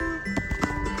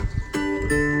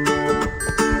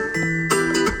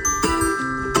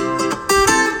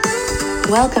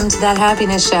Welcome to That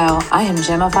Happiness Show. I am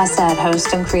Gemma Fawcett,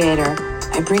 host and creator.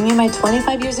 I bring you my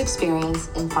 25 years experience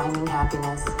in finding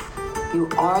happiness. You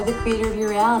are the creator of your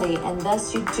reality, and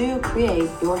thus you do create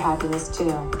your happiness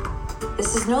too.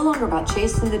 This is no longer about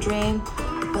chasing the dream,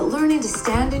 but learning to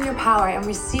stand in your power and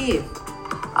receive.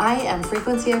 I am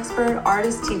frequency expert,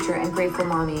 artist, teacher, and grateful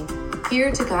mommy,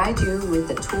 here to guide you with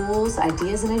the tools,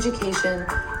 ideas, and education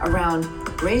around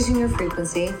raising your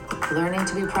frequency, learning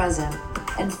to be present,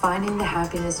 and finding the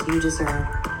happiness you deserve.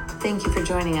 Thank you for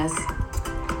joining us.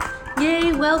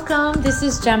 Yay, welcome. This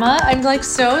is Gemma. I'm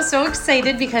so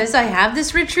excited because I have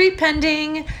this retreat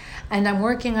pending and I'm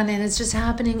working on it. It's just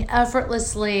happening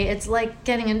effortlessly. It's like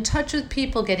getting in touch with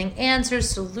people, getting answers,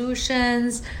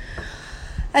 solutions,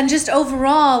 and just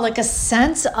overall like a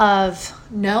sense of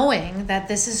knowing that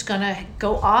this is going to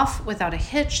go off without a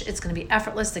hitch. It's going to be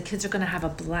effortless. The kids are going to have a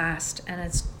blast and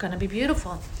it's going to be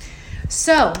beautiful.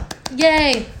 So,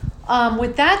 yay.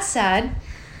 With that said,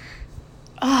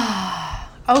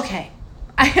 okay.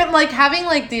 I am like having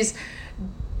like these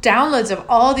downloads of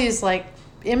all these like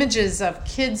images of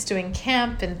kids doing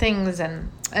camp and things.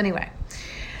 And anyway,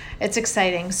 it's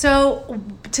exciting. So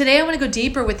today I want to go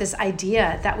deeper with this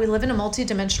idea that we live in a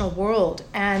multidimensional world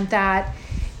and that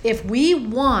if we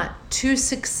want to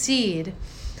succeed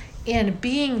in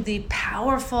being the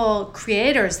powerful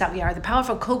creators that we are, the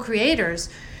powerful co-creators,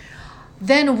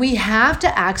 then we have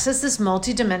to access this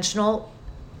multidimensional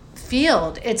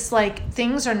field. It's like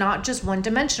things are not just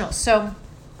one-dimensional. So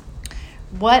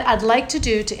what I'd like to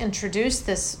do to introduce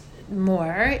this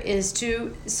more is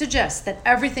to suggest that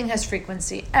everything has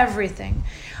frequency, everything.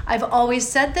 I've always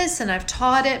said this and I've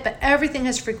taught it, but everything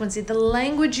has frequency. The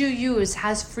language you use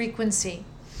has frequency.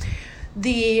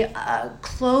 The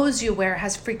clothes you wear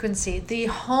has frequency. The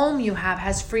home you have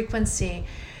has frequency.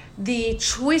 The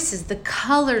choices, the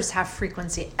colors have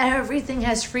frequency. Everything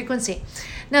has frequency.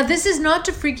 Now, this is not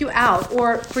to freak you out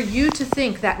or for you to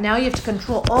think that now you have to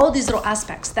control all these little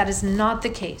aspects. That is not the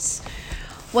case.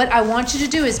 What I want you to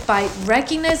do is by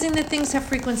recognizing that things have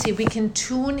frequency, we can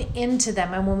tune into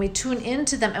them. And when we tune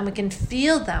into them and we can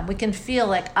feel them, we can feel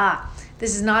like,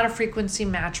 this is not a frequency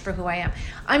match for who I am.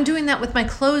 I'm doing that with my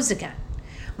clothes again.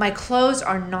 My clothes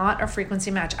are not a frequency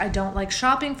match. I don't like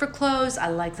shopping for clothes. I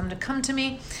like them to come to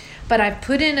me. But I've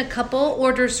put in a couple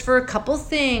orders for a couple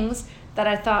things that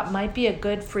I thought might be a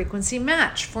good frequency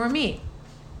match for me.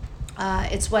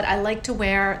 It's what I like to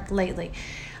wear lately.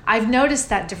 I've noticed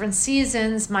that different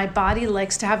seasons, my body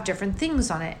likes to have different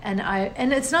things on it.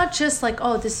 And it's not just like,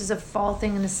 this is a fall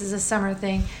thing and this is a summer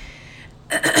thing.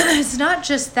 It's not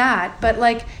just that, but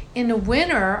like in the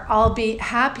winter, I'll be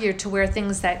happier to wear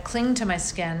things that cling to my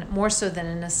skin more so than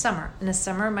in the summer. In the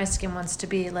summer, my skin wants to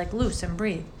be like loose and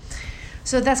breathe.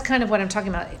 So that's kind of what I'm talking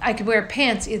about. I could wear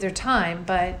pants either time,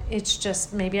 but it's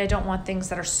just maybe I don't want things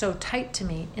that are so tight to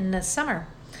me in the summer.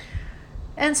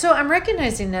 And so I'm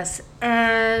recognizing this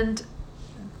and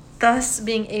thus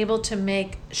being able to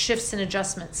make shifts and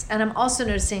adjustments. And I'm also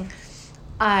noticing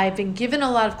I've been given a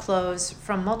lot of clothes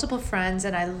from multiple friends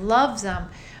and I love them,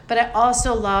 but I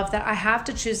also love that I have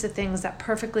to choose the things that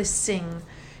perfectly sing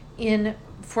in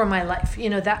for my life,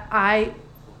 that I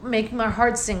make my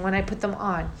heart sing when I put them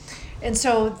on. And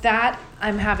so that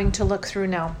I'm having to look through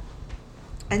now.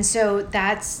 And so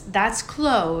that's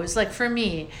clothes. Like for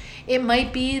me, it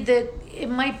might be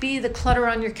the clutter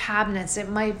on your cabinets. It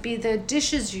might be the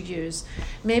dishes you use.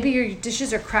 Maybe your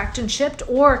dishes are cracked and chipped,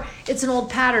 or it's an old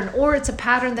pattern, or it's a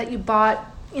pattern that you bought,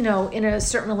 in a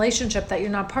certain relationship that you're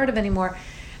not part of anymore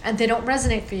and they don't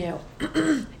resonate for you.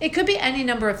 It could be any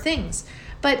number of things.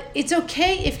 But it's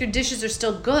okay if your dishes are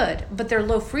still good, but they're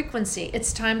low frequency.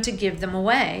 It's time to give them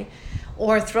away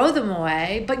or throw them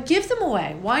away, but give them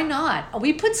away. Why not?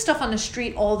 We put stuff on the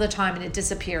street all the time and it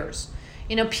disappears.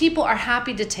 People are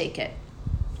happy to take it.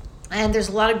 And there's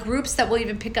a lot of groups that will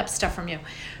even pick up stuff from you.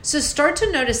 So start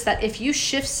to notice that if you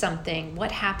shift something,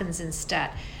 what happens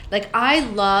instead? Like I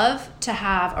love to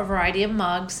have a variety of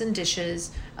mugs and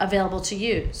dishes available to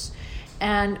use.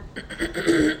 And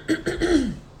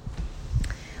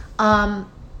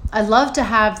I love to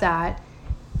have that.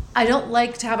 I don't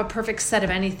like to have a perfect set of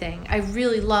anything. I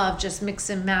really love just mix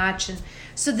and match. And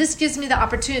so this gives me the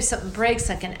opportunity, if something breaks,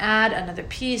 I can add another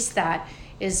piece that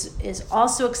is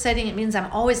also exciting. It means I'm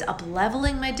always up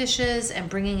leveling my dishes and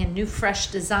bringing in new fresh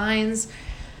designs.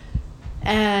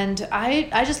 And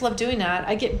I just love doing that.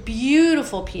 I get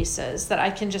beautiful pieces that I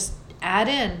can just add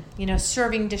in,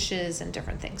 serving dishes and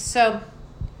different things. So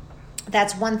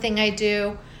that's one thing I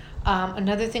do.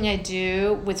 Another thing I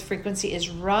do with frequency is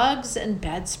rugs and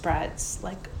bedspreads.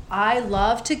 Like I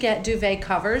love to get duvet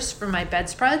covers for my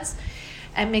bedspreads.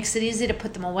 and makes it easy to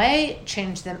put them away,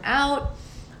 change them out,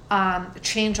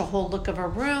 change a whole look of a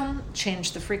room,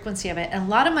 change the frequency of it. And a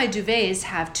lot of my duvets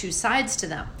have two sides to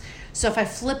them. So if I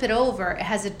flip it over, it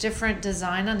has a different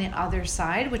design on the other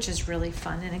side, which is really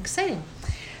fun and exciting.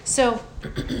 So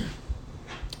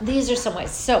these are some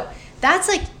ways. So that's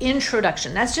like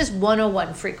introduction. That's just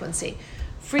 101 frequency.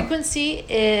 Frequency,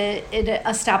 it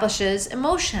establishes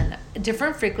emotion.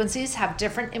 Different frequencies have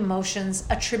different emotions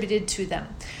attributed to them.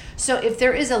 So if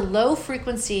there is a low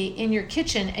frequency in your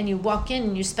kitchen and you walk in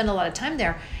and you spend a lot of time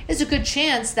there, there's a good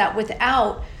chance that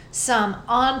without some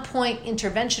on-point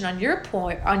intervention on your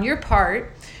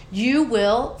part, you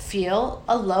will feel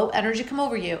a low energy come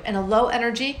over you. And a low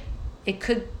energy, it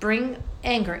could bring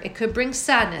anger, it could bring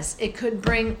sadness, it could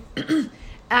bring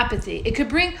apathy, it could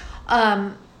bring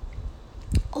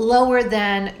lower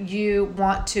than you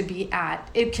want to be at.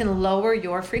 It can lower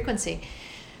your frequency.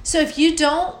 So if you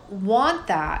don't want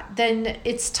that, then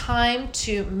it's time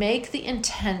to make the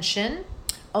intention,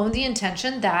 own the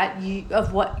intention that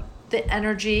of what the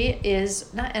energy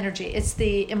is, not energy, it's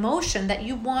the emotion that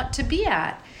you want to be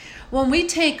at. When we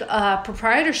take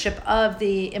proprietorship of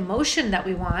the emotion that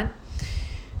we want,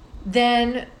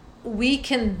 then we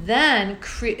can then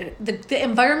create, the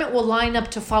environment will line up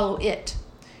to follow it.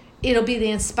 It'll be the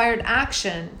inspired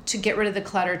action to get rid of the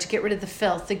clutter, to get rid of the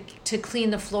filth, to clean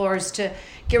the floors, to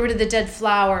get rid of the dead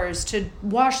flowers, to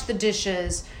wash the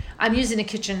dishes. I'm using a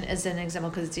kitchen as an example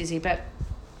because it's easy, but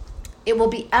it will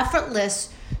be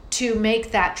effortless to make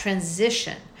that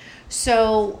transition.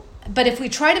 So, but if we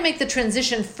try to make the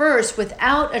transition first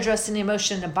without addressing the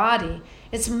emotion in the body,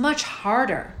 it's much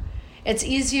harder. It's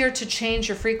easier to change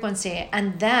your frequency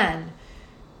and then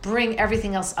bring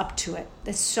everything else up to it.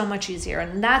 It's so much easier.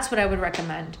 And that's what I would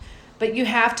recommend. But you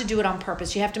have to do it on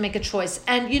purpose. You have to make a choice.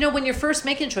 And when you're first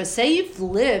making a choice, say you've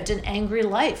lived an angry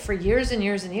life for years and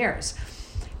years and years,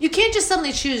 you can't just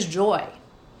suddenly choose joy.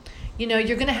 You're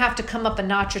going to have to come up a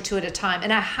notch or two at a time.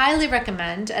 And I highly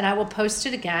recommend, and I will post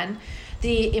it again,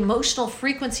 the emotional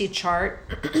frequency chart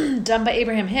done by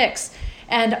Abraham Hicks.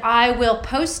 And I will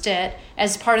post it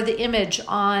as part of the image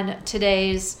on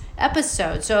today's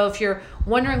episode. So if you're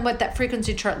wondering what that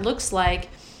frequency chart looks like,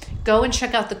 go and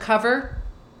check out the cover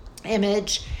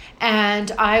image.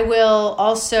 And I will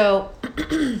also,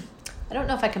 I don't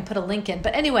know if I can put a link in,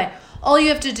 but anyway, all you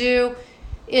have to do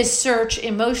is search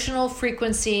emotional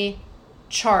frequency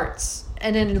charts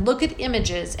and then look at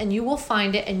images and you will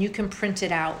find it and you can print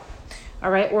it out.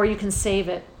 All right. Or you can save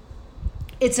it.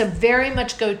 It's a very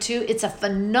much go-to. It's a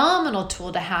phenomenal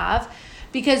tool to have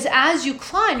because as you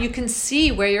climb, you can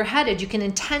see where you're headed. You can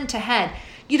intend to head.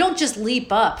 You don't just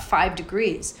leap up 5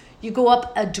 degrees. You go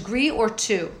up a degree or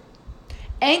 2.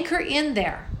 Anchor in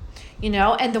there,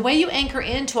 and the way you anchor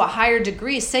into a higher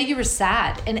degree, say you were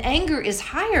sad, and anger is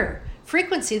higher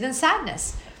frequency than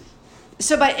sadness.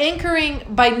 So by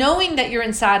knowing that you're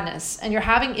in sadness and you're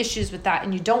having issues with that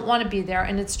and you don't want to be there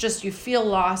and it's just you feel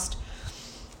lost,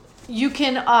 you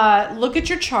can look at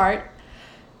your chart.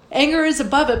 Anger is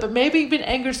above it, but maybe even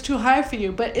anger is too high for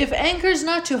you. But if anger is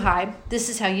not too high, this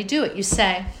is how you do it. You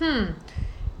say,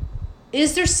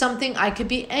 is there something I could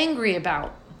be angry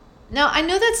about? Now, I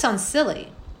know that sounds silly,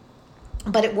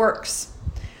 but it works.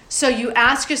 So you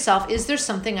ask yourself, is there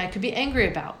something I could be angry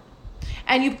about?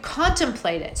 And you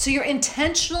contemplate it. So you're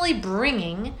intentionally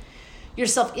bringing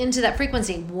yourself into that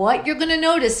frequency. What you're going to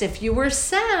notice if you were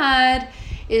sad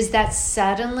is that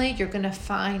suddenly you're going to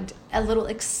find a little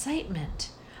excitement,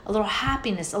 a little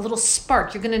happiness, a little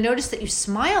spark. You're going to notice that you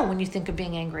smile when you think of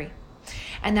being angry.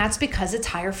 And that's because it's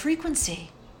higher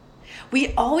frequency.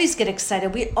 We always get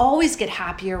excited. We always get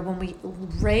happier when we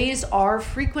raise our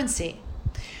frequency.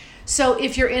 So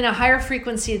if you're in a higher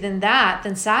frequency than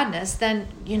sadness, then,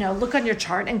 look on your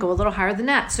chart and go a little higher than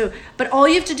that. So, but all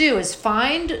you have to do is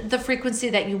find the frequency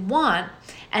that you want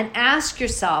and ask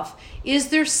yourself, is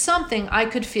there something I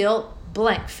could feel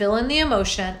blank, fill in the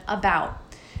emotion about?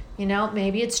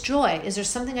 Maybe it's joy. Is there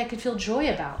something I could feel joy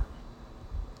about?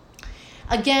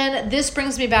 Again, this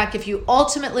brings me back. If you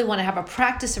ultimately want to have a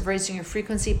practice of raising your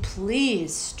frequency,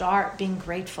 please start being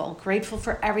grateful. Grateful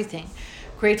for everything.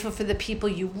 Grateful for the people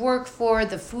you work for,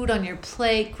 the food on your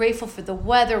plate, grateful for the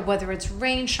weather, whether it's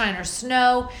rain, shine, or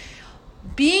snow.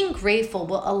 Being grateful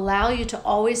will allow you to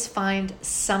always find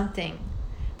something.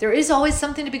 There is always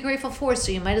something to be grateful for,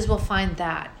 so you might as well find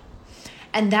that.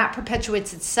 And that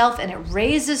perpetuates itself and it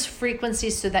raises frequency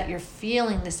so that you're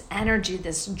feeling this energy,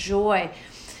 this joy.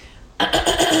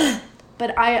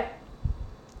 But I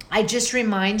just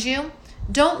remind you,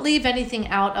 don't leave anything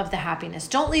out of the happiness.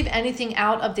 Don't leave anything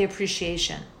out of the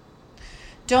appreciation.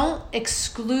 Don't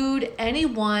exclude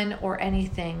anyone or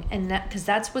anything, and because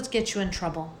that's what gets you in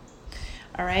trouble.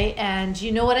 All right, and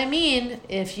you know what I mean.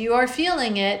 If you are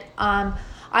feeling it,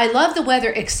 I love the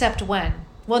weather except when.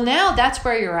 Well, now that's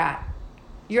where you're at.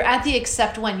 You're at the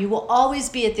except when. You will always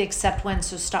be at the except when,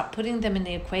 so stop putting them in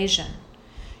the equation.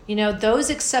 You know, those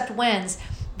except whens,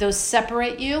 those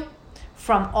separate you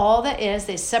from all that is.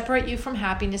 They separate you from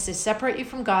happiness. They separate you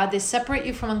from God. They separate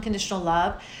you from unconditional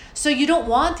love. So you don't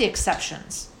want the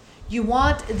exceptions. You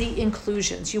want the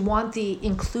inclusions. You want the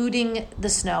including the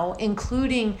snow,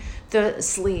 including the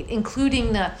sleet,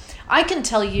 including the... I can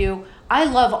tell you, I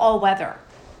love all weather.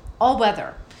 All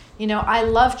weather. You know, I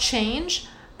love change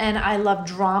and I love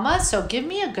drama. So give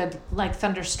me a good like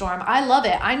thunderstorm. I love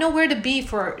it. I know where to be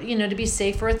for, you know, to be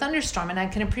safe for a thunderstorm, and I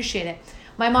can appreciate it.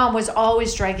 My mom was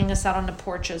always dragging us out on the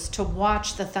porches to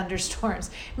watch the thunderstorms.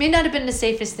 It may not have been the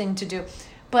safest thing to do,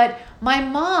 but my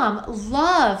mom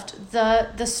loved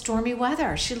the stormy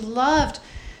weather. She loved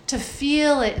to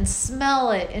feel it and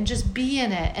smell it and just be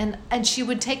in it. And she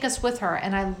would take us with her,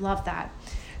 and I love that.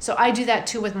 So I do that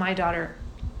too with my daughter.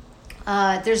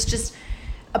 There's just...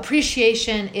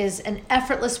 appreciation is an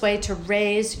effortless way to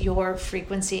raise your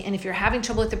frequency. And if you're having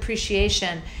trouble with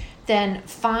appreciation, then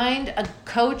find a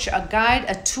coach, a guide,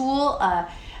 a tool,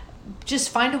 just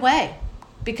find a way,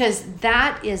 because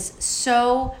that is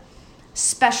so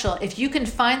special. If you can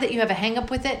find that you have a hang up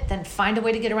with it, then find a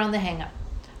way to get around the hang up.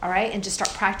 All right. And just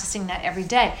start practicing that every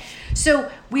day.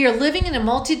 So we are living in a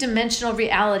multidimensional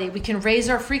reality. We can raise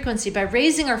our frequency. By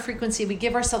raising our frequency, we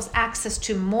give ourselves access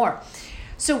to more.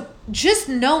 So just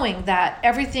knowing that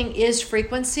everything is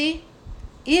frequency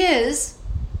is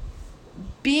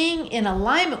being in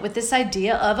alignment with this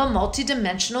idea of a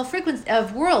multidimensional frequency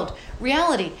of world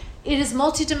reality. It is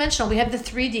multidimensional. We have the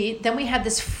 3D, then we have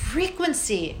this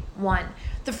frequency one.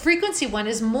 The frequency one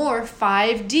is more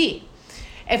 5D.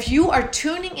 If you are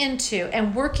tuning into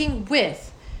and working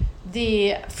with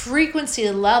the frequency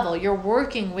level, you're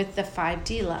working with the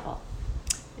 5D level.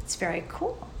 It's very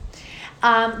cool.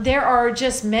 There are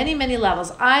just many, many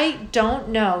levels. I don't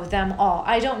know them all.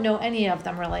 I don't know any of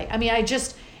them really. I mean,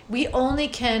 we only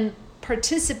can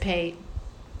participate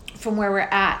from where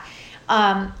we're at.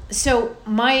 So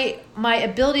my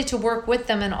ability to work with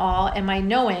them and all, and my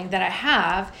knowing that I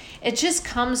have, it just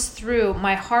comes through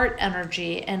my heart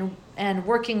energy and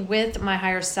working with my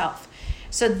higher self.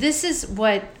 So this is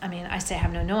what, I mean, I say I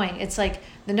have no knowing. It's like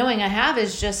the knowing I have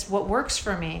is just what works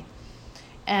for me.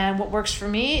 And what works for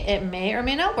me, it may or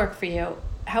may not work for you.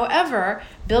 However,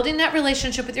 building that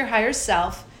relationship with your higher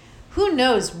self, who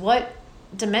knows what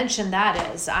dimension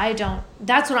that is?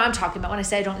 That's what I'm talking about when I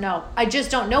say I don't know. I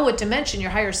just don't know what dimension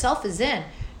your higher self is in.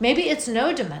 Maybe it's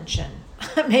no dimension.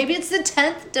 Maybe it's the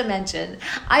 10th dimension.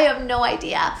 I have no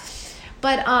idea.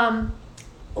 But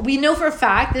we know for a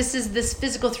fact this is this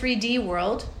physical 3D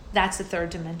world. That's the third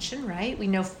dimension, right? We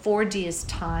know 4D is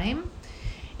time.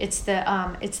 It's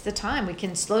the time. We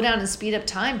can slow down and speed up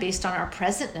time based on our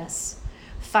presentness.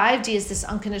 5D is this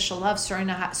unconditional love,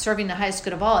 serving the highest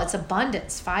good of all. It's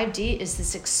abundance. 5D is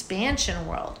this expansion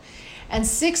world. And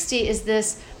 6D is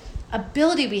this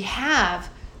ability we have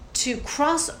to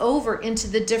cross over into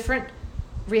the different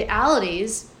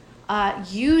realities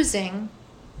using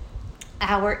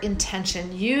our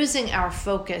intention, using our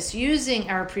focus, using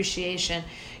our appreciation,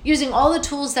 using all the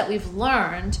tools that we've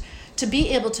learned to be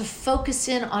able to focus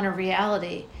in on a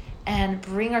reality and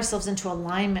bring ourselves into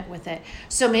alignment with it.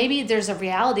 So maybe there's a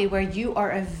reality where you are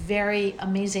a very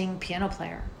amazing piano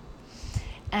player,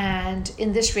 and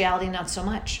in this reality, not so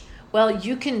much. Well,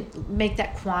 you can make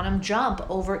that quantum jump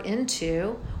over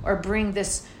into, or bring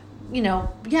this,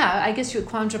 I guess you would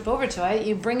quantum jump over to it.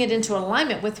 You bring it into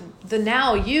alignment with the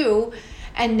now you,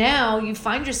 and now you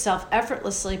find yourself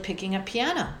effortlessly picking up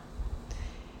piano.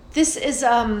 This is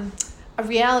a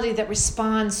reality that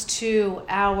responds to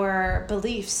our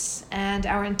beliefs and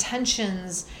our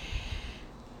intentions.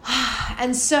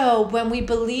 And so when we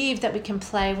believe that we can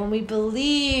play, when we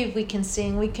believe we can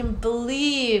sing, we can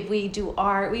believe we do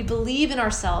art, we believe in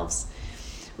ourselves.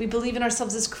 We believe in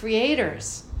ourselves as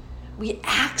creators. We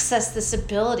access this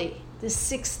ability, this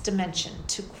sixth dimension,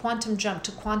 to quantum jump,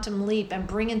 to quantum leap, and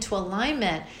bring into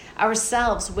alignment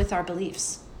ourselves with our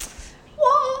beliefs.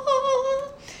 Whoa!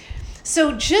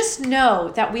 So just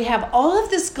know that we have all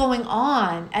of this going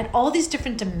on at all these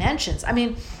different dimensions. I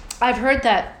mean, I've heard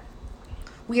that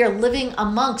we are living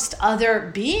amongst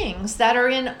other beings that are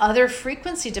in other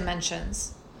frequency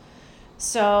dimensions.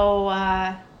 So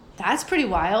That's pretty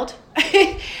wild.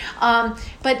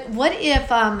 But what if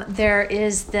there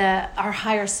is our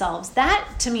higher selves? That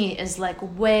to me is like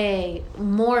way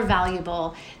more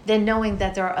valuable than knowing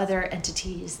that there are other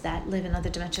entities that live in other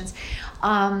dimensions.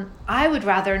 I would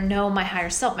rather know my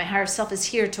higher self. My higher self is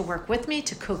here to work with me,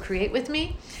 to co-create with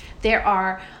me. There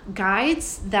are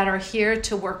guides that are here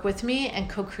to work with me and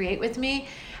co-create with me.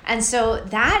 And so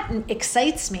that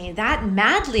excites me, that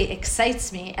madly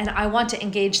excites me, and I want to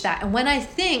engage that. And when I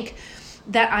think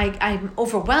that I'm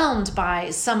overwhelmed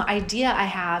by some idea I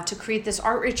have to create this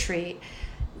art retreat,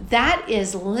 that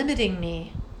is limiting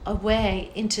me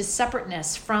away into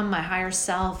separateness from my higher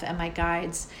self and my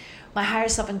guides. My higher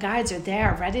self and guides are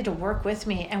there, ready to work with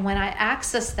me. And when I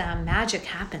access them, magic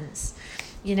happens.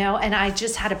 And I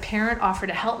just had a parent offer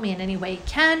to help me in any way he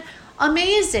can.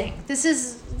 Amazing. This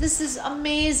is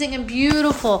amazing and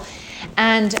beautiful.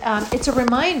 And it's a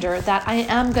reminder that I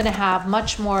am going to have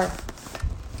much more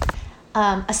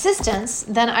assistance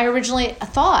than I originally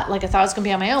thought. Like I thought I was going to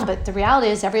be on my own. But the reality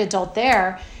is every adult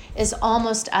there is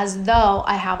almost as though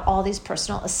I have all these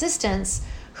personal assistants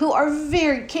who are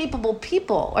very capable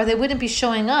people, or they wouldn't be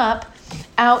showing up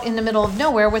out in the middle of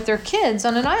nowhere with their kids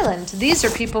on an island. These are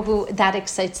people who that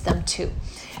excites them too.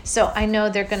 So I know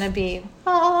they're going to be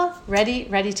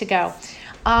ready to go.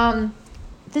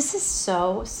 This is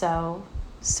so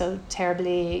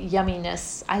terribly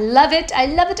yumminess. I love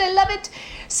it.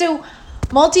 So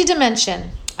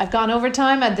multi-dimension. I've gone over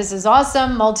time. This is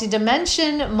awesome.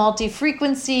 Multi-dimension,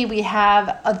 multi-frequency. We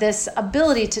have this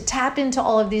ability to tap into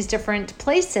all of these different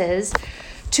places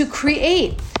to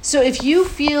create. So if you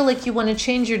feel like you want to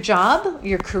change your job,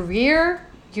 your career,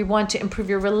 you want to improve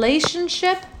your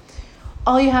relationship,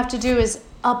 all you have to do is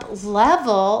up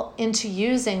level into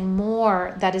using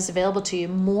more that is available to you,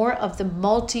 more of the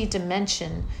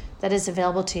multi-dimension that is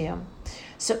available to you.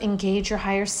 So engage your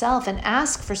higher self and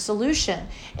ask for solution.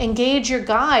 Engage your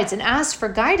guides and ask for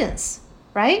guidance,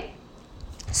 right?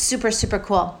 Super, super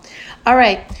cool. All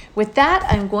right. With that,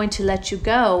 I'm going to let you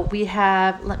go.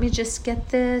 Let me just get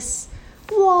this.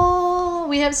 Whoa,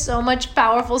 we have so much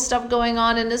powerful stuff going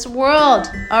on in this world.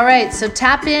 All right. So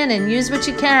tap in and use what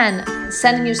you can.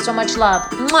 Sending you so much love.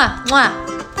 Mwah, mwah.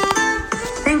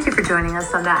 Thank you for joining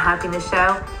us on That Happiness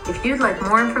Show. If you'd like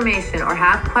more information or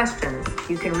have questions,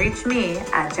 you can reach me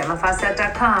at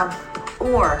GemmaFawcett.com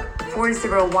or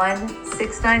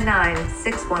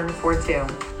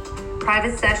 401-699-6142.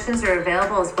 Private sessions are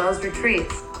available as well as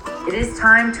retreats. It is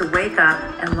time to wake up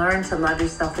and learn to love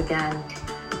yourself again.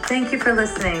 Thank you for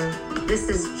listening. This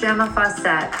is Gemma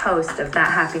Fawcett, host of That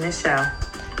Happiness Show.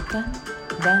 Dun,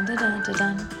 dun, dun, dun,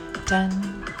 dun, dun,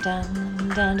 dun,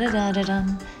 dun, dun, dun,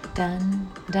 dun, dun,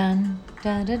 dun,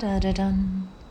 dun, dun, dun, dun, dun.